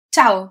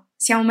Ciao,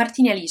 siamo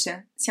Martina e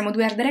Alice, siamo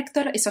due art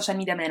director e social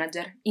media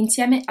manager.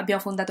 Insieme abbiamo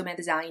fondato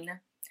Medesign.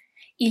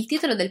 Il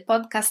titolo del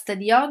podcast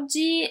di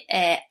oggi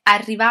è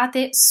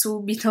Arrivate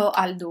subito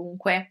al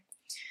dunque.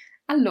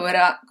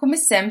 Allora, come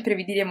sempre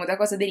vi diremo da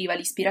cosa deriva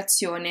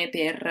l'ispirazione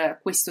per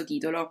questo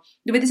titolo.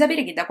 Dovete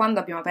sapere che da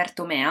quando abbiamo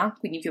aperto MEA,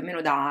 quindi più o meno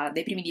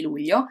dai primi di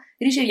luglio,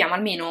 riceviamo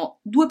almeno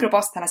 2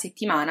 proposte alla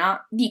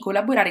settimana di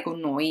collaborare con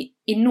noi,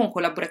 e non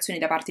collaborazioni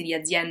da parte di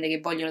aziende che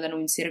vogliono da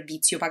noi un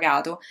servizio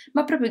pagato,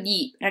 ma proprio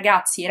di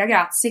ragazzi e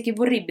ragazze che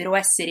vorrebbero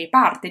essere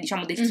parte,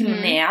 del team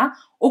MEA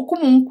o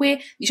comunque,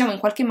 in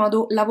qualche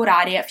modo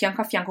lavorare a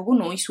fianco con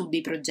noi su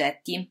dei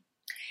progetti.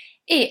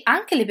 E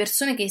anche le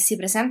persone che si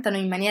presentano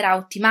in maniera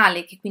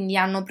ottimale, che quindi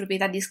hanno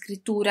proprietà di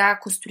scrittura,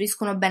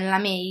 costruiscono bene la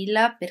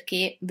mail,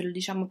 perché ve lo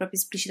diciamo proprio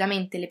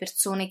esplicitamente, le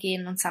persone che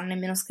non sanno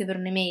nemmeno scrivere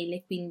un'email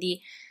e quindi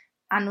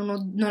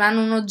non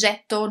hanno un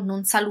oggetto,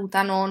 non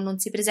salutano, non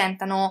si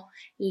presentano,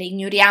 le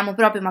ignoriamo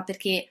proprio, ma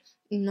perché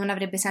non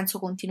avrebbe senso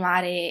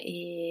continuare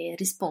e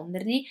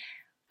rispondergli.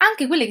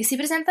 Anche quelle che si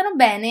presentano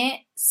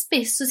bene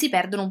spesso si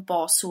perdono un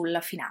po' sul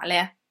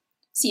finale.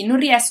 Sì, non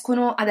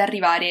riescono ad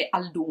arrivare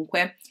al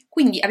dunque.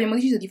 Quindi abbiamo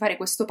deciso di fare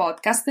questo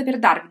podcast per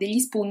darvi degli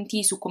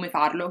spunti su come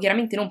farlo,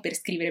 chiaramente non per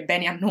scrivere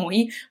bene a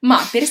noi, ma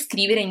per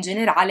scrivere in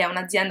generale a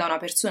un'azienda, a una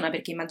persona,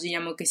 perché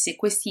immaginiamo che se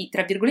questi,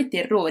 tra virgolette,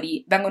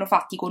 errori vengono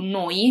fatti con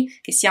noi,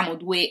 che siamo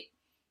due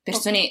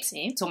persone,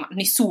 sì. Insomma,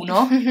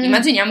 nessuno,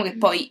 immaginiamo che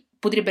poi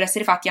potrebbero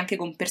essere fatti anche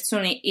con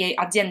persone e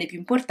aziende più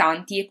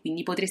importanti e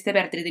quindi potreste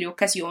perdere delle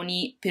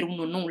occasioni per un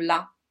non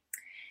nulla.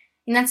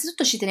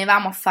 Innanzitutto ci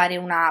tenevamo a fare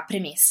una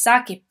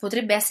premessa che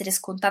potrebbe essere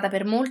scontata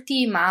per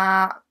molti,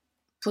 ma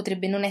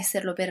potrebbe non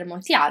esserlo per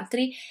molti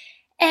altri,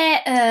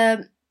 è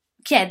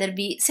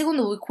chiedervi,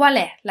 secondo voi, qual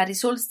è la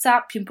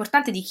risorsa più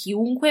importante di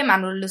chiunque, ma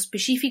nello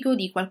specifico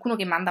di qualcuno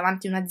che manda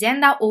avanti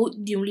un'azienda o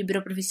di un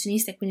libero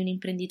professionista e quindi un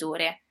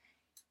imprenditore?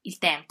 Il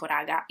tempo,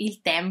 raga,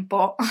 il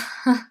tempo.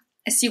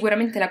 È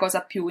sicuramente la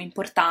cosa più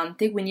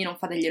importante, quindi non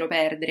fateglielo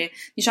perdere.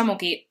 Diciamo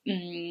che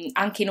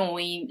anche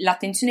noi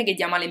l'attenzione che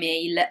diamo alle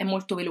mail è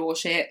molto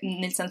veloce,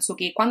 nel senso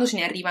che quando ce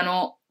ne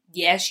arrivano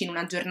 10 in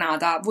una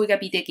giornata, voi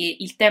capite che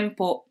il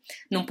tempo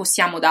non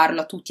possiamo darlo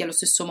a tutti allo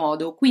stesso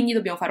modo, quindi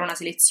dobbiamo fare una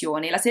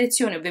selezione. La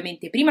selezione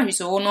ovviamente prima ci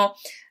sono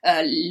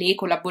le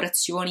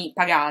collaborazioni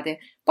pagate,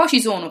 poi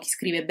ci sono chi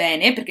scrive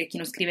bene, perché chi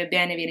non scrive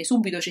bene viene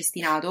subito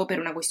cestinato per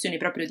una questione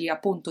proprio di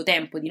appunto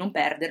tempo, di non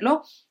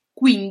perderlo,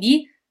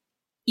 quindi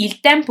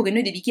il tempo che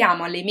noi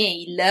dedichiamo alle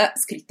mail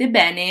scritte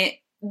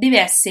bene deve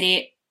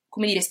essere,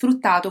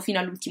 sfruttato fino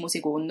all'ultimo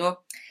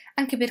secondo.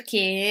 Anche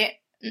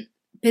perché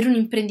per un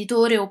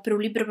imprenditore o per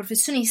un libero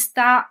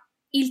professionista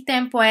il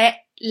tempo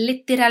è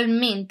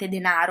letteralmente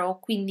denaro,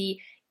 quindi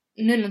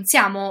noi non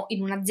siamo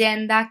in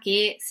un'azienda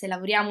che se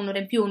lavoriamo un'ora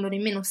in più o un'ora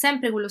in meno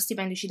sempre quello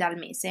stipendio ci dà al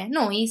mese.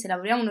 Noi se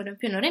lavoriamo un'ora in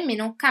più o un'ora in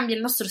meno cambia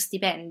il nostro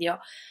stipendio.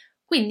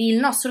 Quindi il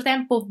nostro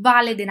tempo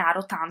vale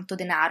denaro, tanto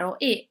denaro,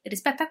 e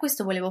rispetto a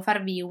questo volevo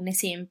farvi un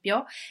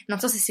esempio. Non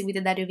so se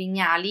seguite Dario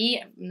Vignali,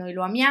 noi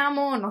lo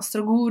amiamo, il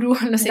nostro guru,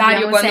 lo seguiamo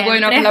Dario, quando sempre. vuoi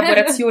una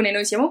collaborazione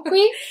noi siamo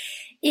qui.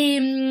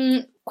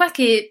 E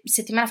qualche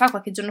settimana fa,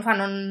 qualche giorno fa,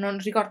 non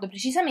ricordo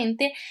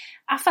precisamente,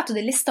 ha fatto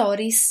delle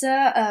stories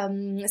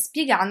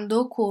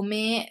spiegando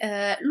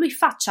come lui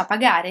faccia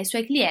pagare ai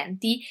suoi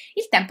clienti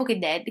il tempo che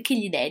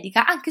gli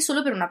dedica, anche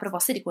solo per una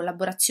proposta di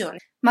collaborazione.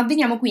 Ma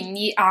veniamo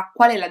quindi a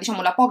qual è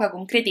la poca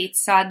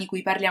concretezza di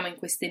cui parliamo in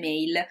queste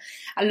mail.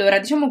 Allora,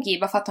 diciamo che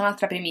va fatta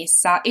un'altra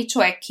premessa, e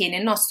cioè che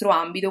nel nostro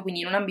ambito, quindi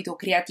in un ambito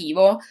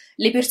creativo,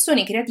 le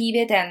persone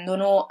creative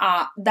tendono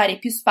a dare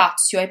più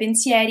spazio ai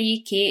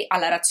pensieri che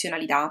alla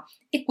razionalità.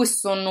 E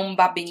questo non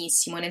va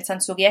benissimo, nel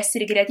senso che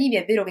essere creativi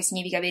è vero che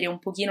significa avere un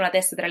pochino la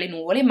testa tra le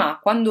nuvole, ma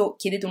quando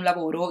chiedete un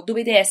lavoro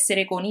dovete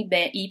essere con i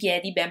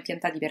piedi ben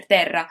piantati per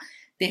terra,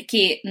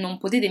 perché non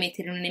potete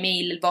mettere in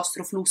un'email il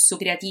vostro flusso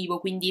creativo,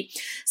 quindi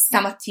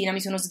stamattina mi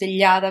sono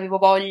svegliata, avevo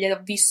voglia,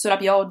 ho visto la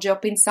pioggia, ho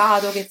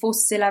pensato che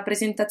fosse la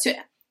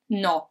presentazione.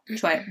 No,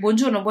 cioè,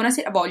 buongiorno,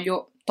 buonasera,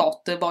 voglio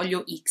tot,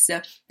 voglio X.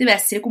 Deve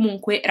essere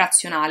comunque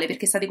razionale,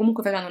 perché state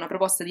comunque facendo una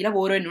proposta di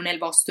lavoro e non è il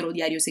vostro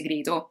diario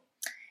segreto.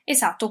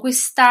 Esatto,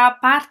 questa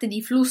parte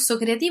di flusso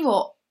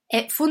creativo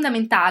è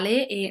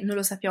fondamentale e noi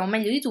lo sappiamo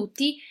meglio di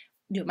tutti.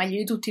 Dio, meglio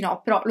di tutti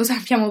no, però lo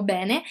sappiamo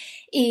bene,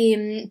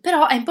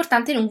 però è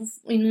importante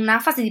in una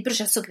fase di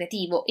processo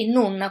creativo e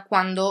non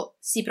quando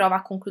si prova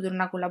a concludere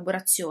una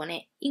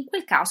collaborazione. In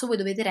quel caso voi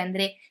dovete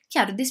rendere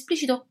chiaro ed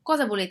esplicito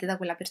cosa volete da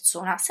quella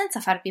persona,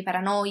 senza farvi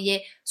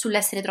paranoie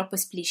sull'essere troppo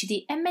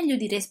espliciti. È meglio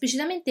dire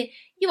esplicitamente: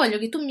 io voglio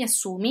che tu mi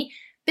assumi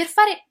per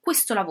fare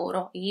questo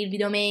lavoro, il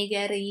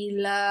videomaker,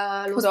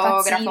 lo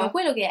spazzino,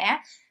 quello che è,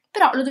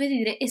 però lo dovete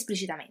dire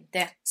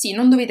esplicitamente. Sì,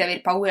 non dovete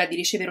aver paura di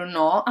ricevere un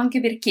no, anche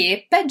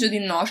perché peggio di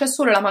un no c'è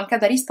solo la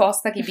mancata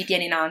risposta che vi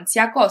tiene in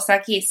ansia, cosa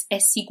che è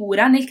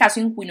sicura nel caso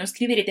in cui non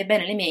scriverete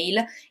bene le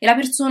mail e la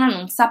persona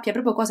non sappia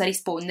proprio cosa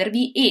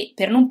rispondervi e,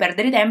 per non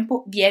perdere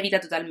tempo, vi evita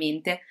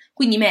totalmente.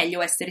 Quindi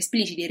meglio essere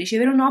espliciti e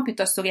ricevere un no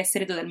piuttosto che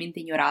essere totalmente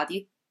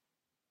ignorati.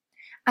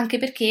 Anche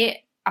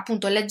perché,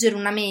 appunto, leggere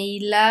una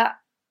mail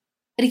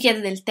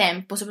richiede del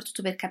tempo,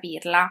 soprattutto per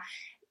capirla.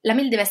 La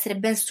mail deve essere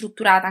ben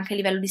strutturata anche a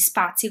livello di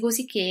spazi,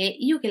 così che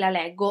io che la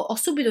leggo ho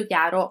subito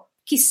chiaro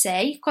chi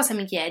sei, cosa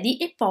mi chiedi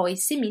e poi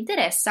se mi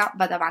interessa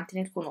vado avanti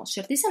nel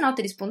conoscerti, se no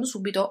ti rispondo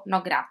subito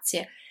no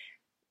grazie.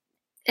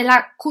 È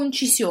la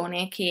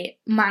concisione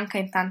che manca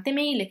in tante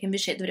mail e che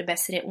invece dovrebbe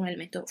essere un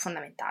elemento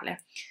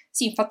fondamentale.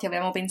 Sì, infatti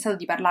avevamo pensato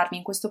di parlarvi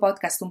in questo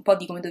podcast un po'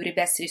 di come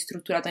dovrebbe essere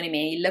strutturato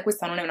un'email.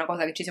 Questa non è una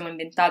cosa che ci siamo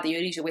inventate io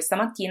e Alice questa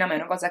mattina, ma è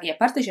una cosa che a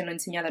parte ci hanno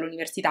insegnato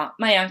all'università,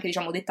 ma è anche,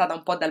 diciamo, dettata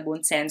un po' dal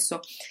buonsenso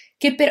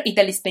e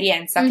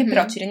dall'esperienza, che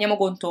però ci rendiamo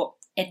conto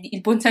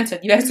il buonsenso è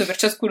diverso per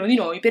ciascuno di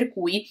noi, per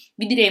cui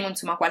vi diremo,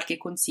 insomma, qualche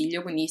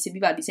consiglio, quindi se vi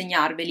va di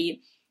segnarveli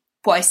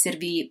può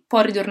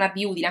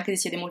ritornarvi utile anche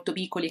se siete molto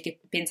piccoli e che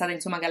pensate,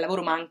 insomma, che al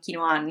lavoro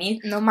manchino anni.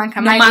 Non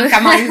manca mai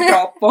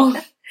troppo.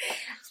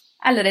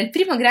 Allora, il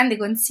primo grande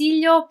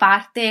consiglio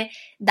parte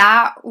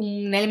da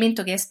un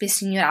elemento che è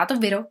spesso ignorato,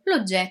 ovvero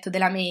l'oggetto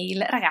della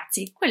mail.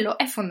 Ragazzi, quello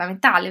è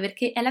fondamentale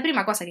perché è la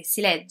prima cosa che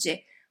si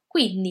legge.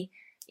 Quindi,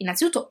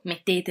 innanzitutto,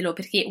 mettetelo,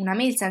 perché una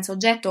mail senza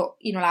oggetto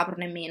io non la apro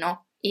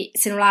nemmeno. E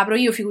se non la apro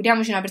io,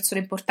 figuriamoci una persona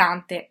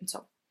importante,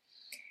 insomma.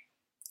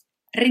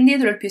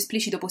 Rendetelo il più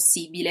esplicito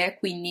possibile,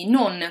 quindi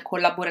non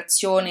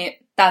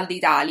collaborazione tal dei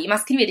tali, ma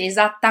scrivete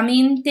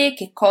esattamente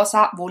che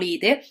cosa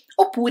volete,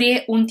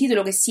 oppure un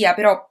titolo che sia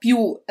però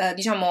più,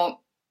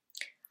 diciamo,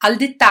 al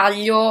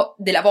dettaglio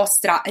della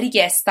vostra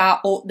richiesta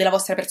o della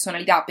vostra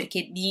personalità,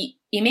 perché di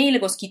email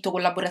con scritto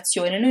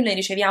collaborazione noi ne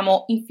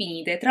riceviamo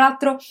infinite. Tra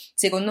l'altro,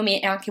 secondo me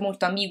è anche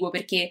molto ambiguo,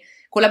 perché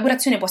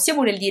collaborazione può sia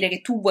voler dire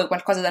che tu vuoi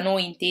qualcosa da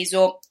noi,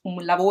 inteso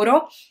un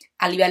lavoro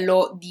a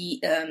livello di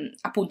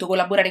appunto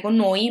collaborare con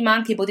noi, ma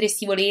anche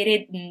potresti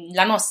volere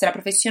la nostra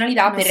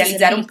professionalità per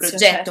realizzare un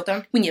progetto.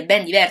 Certo. Quindi è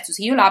ben diverso.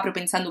 Se io l'apro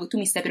pensando che tu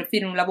mi stai per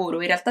offrire un lavoro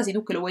e in realtà sei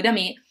tu che lo vuoi da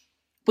me,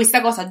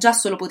 questa cosa già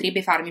solo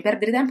potrebbe farmi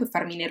perdere tempo e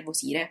farmi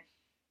nervosire.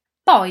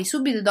 Poi,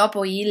 subito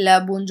dopo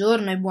il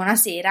buongiorno e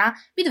buonasera,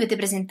 vi dovete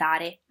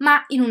presentare,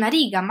 ma in una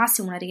riga,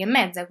 massimo una riga e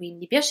mezza,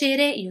 quindi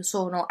piacere, io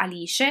sono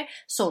Alice,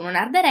 sono un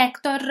art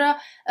director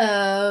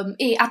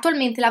e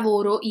attualmente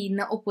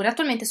oppure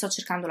attualmente sto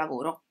cercando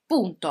lavoro.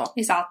 Punto.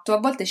 Esatto, a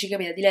volte ci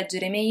capita di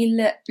leggere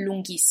mail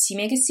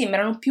lunghissime che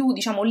sembrano più,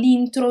 diciamo,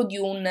 l'intro di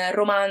un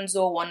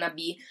romanzo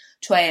wannabe,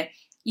 cioè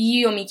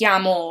io mi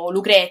chiamo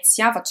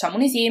Lucrezia, facciamo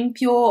un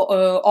esempio,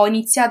 ho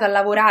iniziato a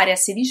lavorare a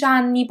 16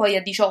 anni, poi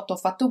a 18 ho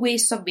fatto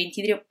questo, a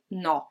 23...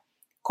 No.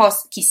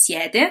 Chi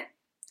siete?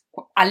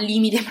 Al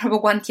limite proprio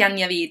quanti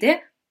anni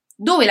avete?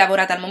 Dove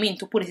lavorate al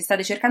momento? Oppure se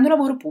state cercando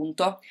lavoro,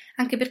 punto.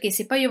 Anche perché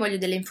se poi io voglio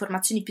delle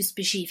informazioni più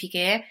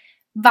specifiche,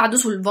 vado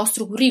sul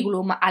vostro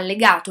curriculum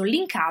allegato,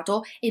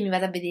 linkato e mi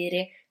vado a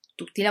vedere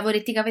tutti i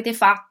lavoretti che avete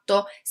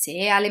fatto,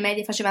 se alle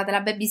medie facevate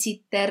la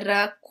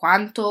babysitter,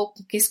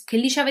 che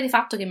liceo avete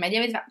fatto, che media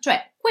avete fatto,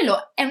 cioè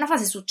quello è una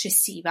fase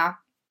successiva.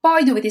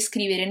 Poi dovete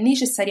scrivere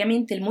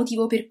necessariamente il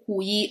motivo per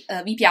cui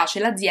vi piace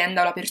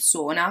l'azienda o la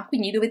persona,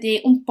 quindi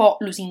dovete un po'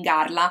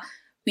 lusingarla.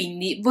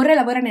 Quindi vorrei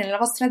lavorare nella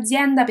vostra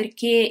azienda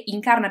perché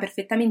incarna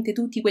perfettamente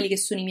tutti quelli che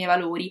sono i miei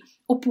valori,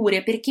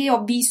 oppure perché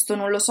ho visto,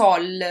 non lo so,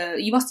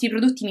 i vostri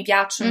prodotti mi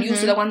piacciono, li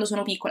uso da quando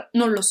sono piccola,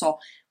 non lo so.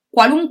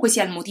 Qualunque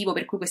sia il motivo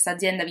per cui questa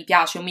azienda vi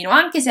piace o meno,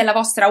 anche se è la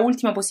vostra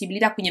ultima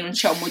possibilità, quindi non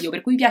c'è un motivo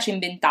per cui vi piace,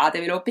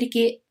 inventatevelo,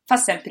 perché fa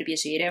sempre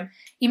piacere.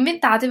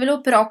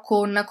 Inventatevelo però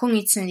con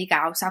cognizione di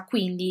causa,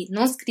 quindi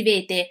non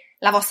scrivete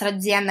la vostra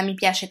azienda mi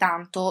piace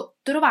tanto,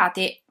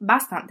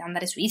 basta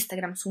andare su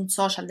Instagram, su un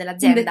social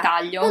dell'azienda,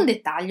 un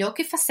dettaglio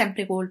che fa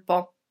sempre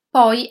colpo.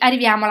 Poi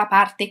arriviamo alla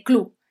parte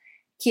clou.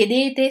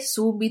 Chiedete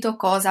subito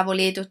cosa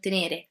volete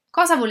ottenere,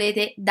 cosa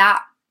volete non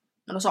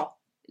lo so,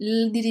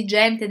 il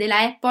dirigente della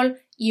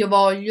Apple. Io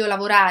voglio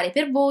lavorare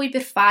per voi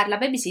per fare la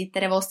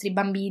babysitter ai vostri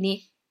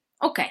bambini.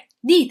 Ok,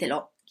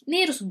 ditelo,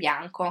 nero su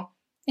bianco.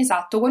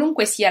 Esatto,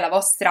 qualunque sia la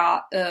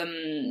vostra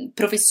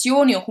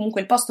professione o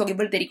comunque il posto che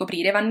volete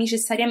ricoprire va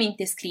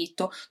necessariamente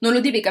scritto. Non lo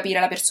deve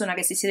capire la persona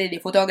che se siete dei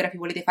fotografi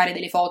volete fare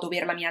delle foto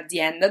per la mia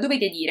azienda.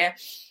 Dovete dire: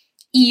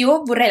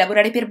 io vorrei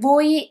lavorare per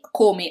voi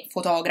come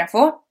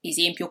fotografo,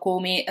 esempio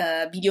come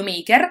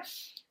videomaker,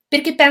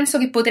 perché penso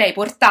che potrei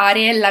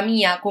portare la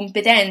mia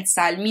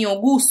competenza, il mio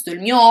gusto, il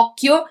mio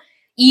occhio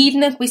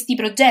in questi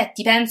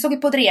progetti, penso che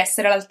potrei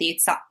essere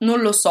all'altezza, non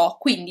lo so,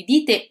 quindi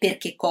dite per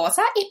che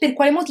cosa e per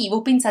quale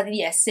motivo pensate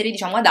di essere,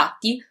 diciamo,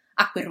 adatti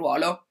a quel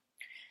ruolo.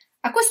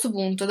 A questo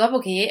punto, dopo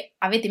che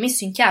avete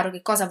messo in chiaro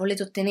che cosa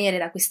volete ottenere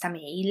da questa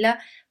mail,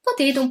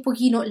 potete un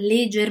pochino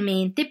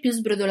leggermente più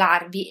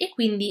sbrodolarvi e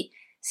quindi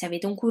se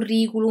avete un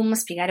curriculum,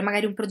 spiegare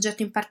magari un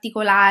progetto in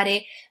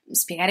particolare,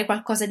 spiegare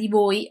qualcosa di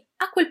voi,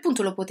 a quel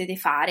punto lo potete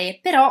fare,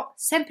 però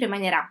sempre in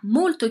maniera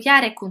molto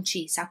chiara e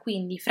concisa,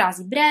 quindi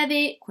frasi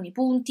breve, con i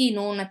punti,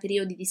 non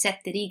periodi di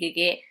 7 righe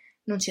che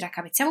non ci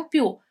raccapezziamo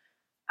più.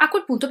 A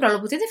quel punto però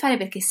lo potete fare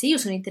perché se io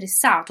sono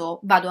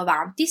interessato vado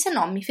avanti, se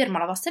no mi fermo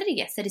alla vostra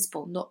richiesta e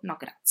rispondo no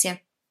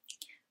grazie.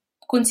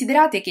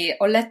 Considerate che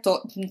ho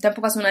letto un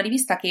tempo fa su una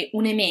rivista che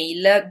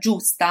un'email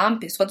giusta,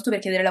 soprattutto per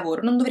chiedere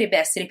lavoro, non dovrebbe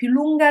essere più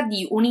lunga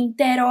di un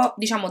intero,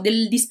 diciamo,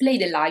 del display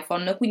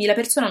dell'iPhone, quindi la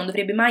persona non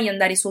dovrebbe mai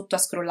andare sotto a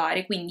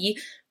scrollare, quindi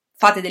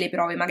fate delle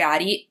prove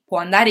magari, può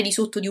andare di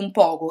sotto di un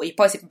poco, e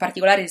poi se in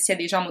particolare se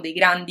siete, diciamo, dei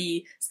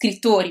grandi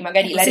scrittori,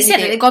 magari la se rendete...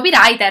 siete dei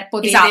copywriter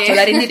potete... Esatto,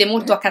 la rendete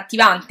molto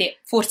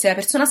accattivante, forse la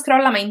persona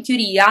scrolla, ma in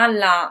teoria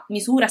la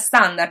misura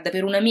standard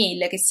per una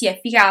mail che sia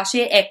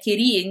efficace è che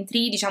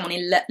rientri, diciamo,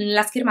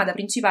 nella schermata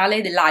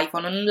principale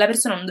dell'iPhone, la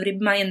persona non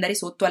dovrebbe mai andare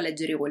sotto a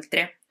leggere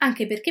oltre.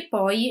 Anche perché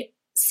poi,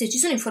 se ci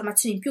sono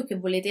informazioni in più che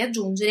volete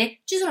aggiungere,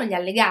 ci sono gli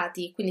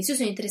allegati, quindi se io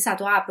sono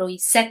interessato apro i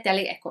 7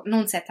 allegati, ecco,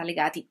 non 7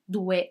 allegati,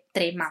 2,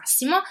 3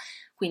 massimo,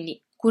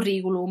 quindi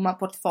curriculum,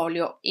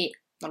 portfolio e,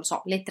 non lo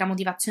so, lettera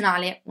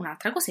motivazionale,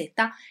 un'altra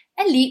cosetta,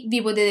 e lì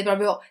vi potete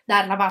proprio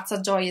dare la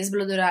pazza gioia e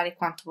sbloderare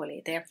quanto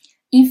volete.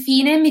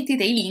 Infine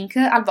mettete i link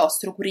al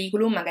vostro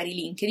curriculum, magari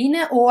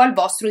LinkedIn, o al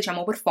vostro,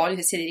 diciamo, portfolio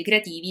se siete dei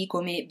creativi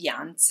come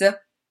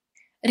Behance.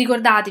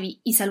 Ricordatevi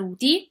i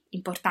saluti,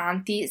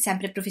 importanti,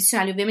 sempre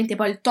professionali, ovviamente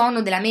poi il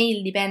tono della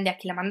mail dipende a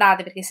chi la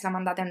mandate, perché se la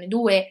mandate a noi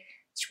due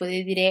ci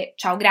potete dire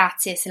ciao,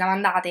 grazie, se la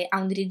mandate a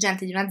un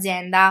dirigente di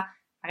un'azienda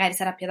magari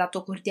sarà più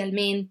adatto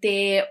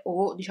cordialmente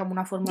o diciamo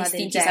una formula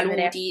del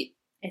genere. Saluti.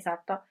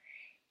 Esatto.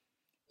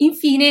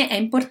 Infine è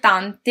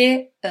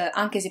importante,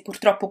 anche se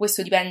purtroppo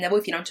questo dipende da voi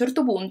fino a un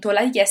certo punto,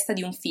 la richiesta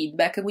di un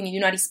feedback, quindi di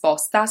una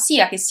risposta,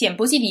 sia che sia in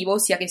positivo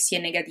sia che sia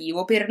in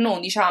negativo, per non,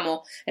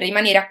 diciamo,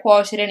 rimanere a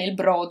cuocere nel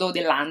brodo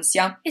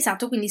dell'ansia.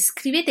 Esatto, quindi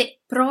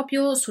scrivete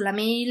proprio sulla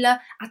mail,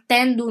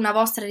 attendo una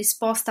vostra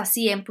risposta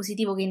sia in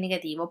positivo che in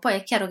negativo. Poi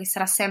è chiaro che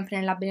sarà sempre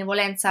nella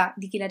benevolenza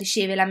di chi la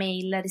riceve la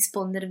mail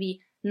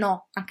rispondervi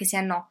no, anche se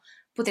è no,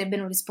 potrebbe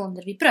non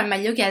rispondervi, però è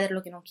meglio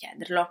chiederlo che non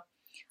chiederlo.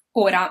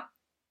 Ora,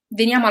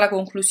 veniamo alla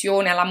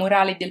conclusione, alla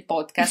morale del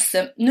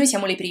podcast. Noi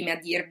siamo le prime a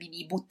dirvi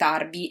di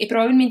buttarvi e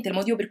probabilmente il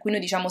motivo per cui noi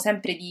diciamo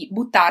sempre di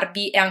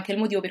buttarvi è anche il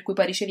motivo per cui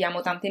poi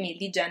riceviamo tante mail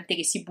di gente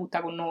che si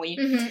butta con noi.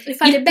 E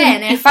fate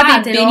bene, e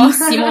fate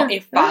benissimo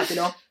e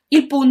fatelo.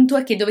 Il punto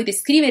è che dovete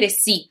scrivere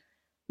sì,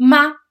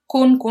 ma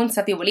con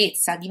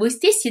consapevolezza di voi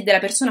stessi e della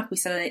persona a cui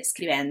state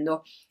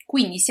scrivendo.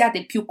 Quindi siate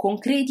il più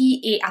concreti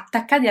e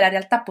attaccati alla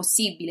realtà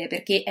possibile,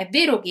 perché è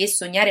vero che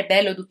sognare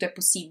bello tutto è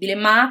possibile,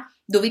 ma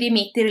dovete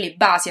mettere le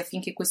basi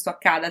affinché questo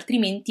accada,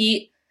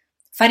 altrimenti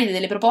farete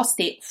delle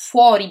proposte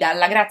fuori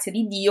dalla grazia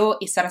di Dio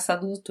e sarà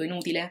stato tutto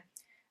inutile.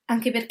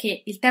 Anche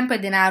perché il tempo è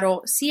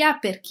denaro sia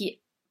per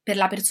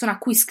la persona a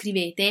cui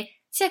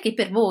scrivete, sia che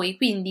per voi,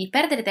 quindi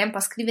perdere tempo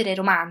a scrivere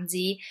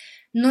romanzi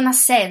non ha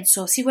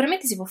senso.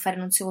 Sicuramente si può fare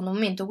in un secondo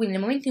momento, quindi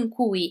nel momento in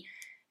cui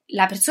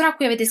la persona a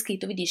cui avete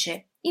scritto vi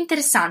dice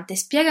interessante,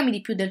 spiegami di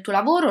più del tuo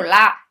lavoro,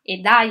 là e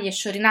dai e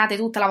sciorinate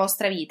tutta la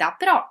vostra vita,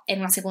 però è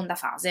una seconda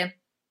fase.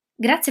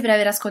 Grazie per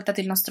aver ascoltato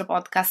il nostro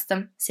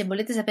podcast. Se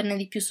volete saperne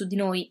di più su di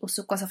noi o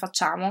su cosa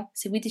facciamo,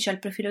 seguiteci al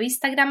profilo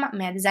Instagram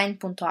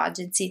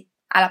meadesign.agency.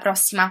 Alla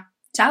prossima!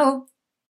 Ciao!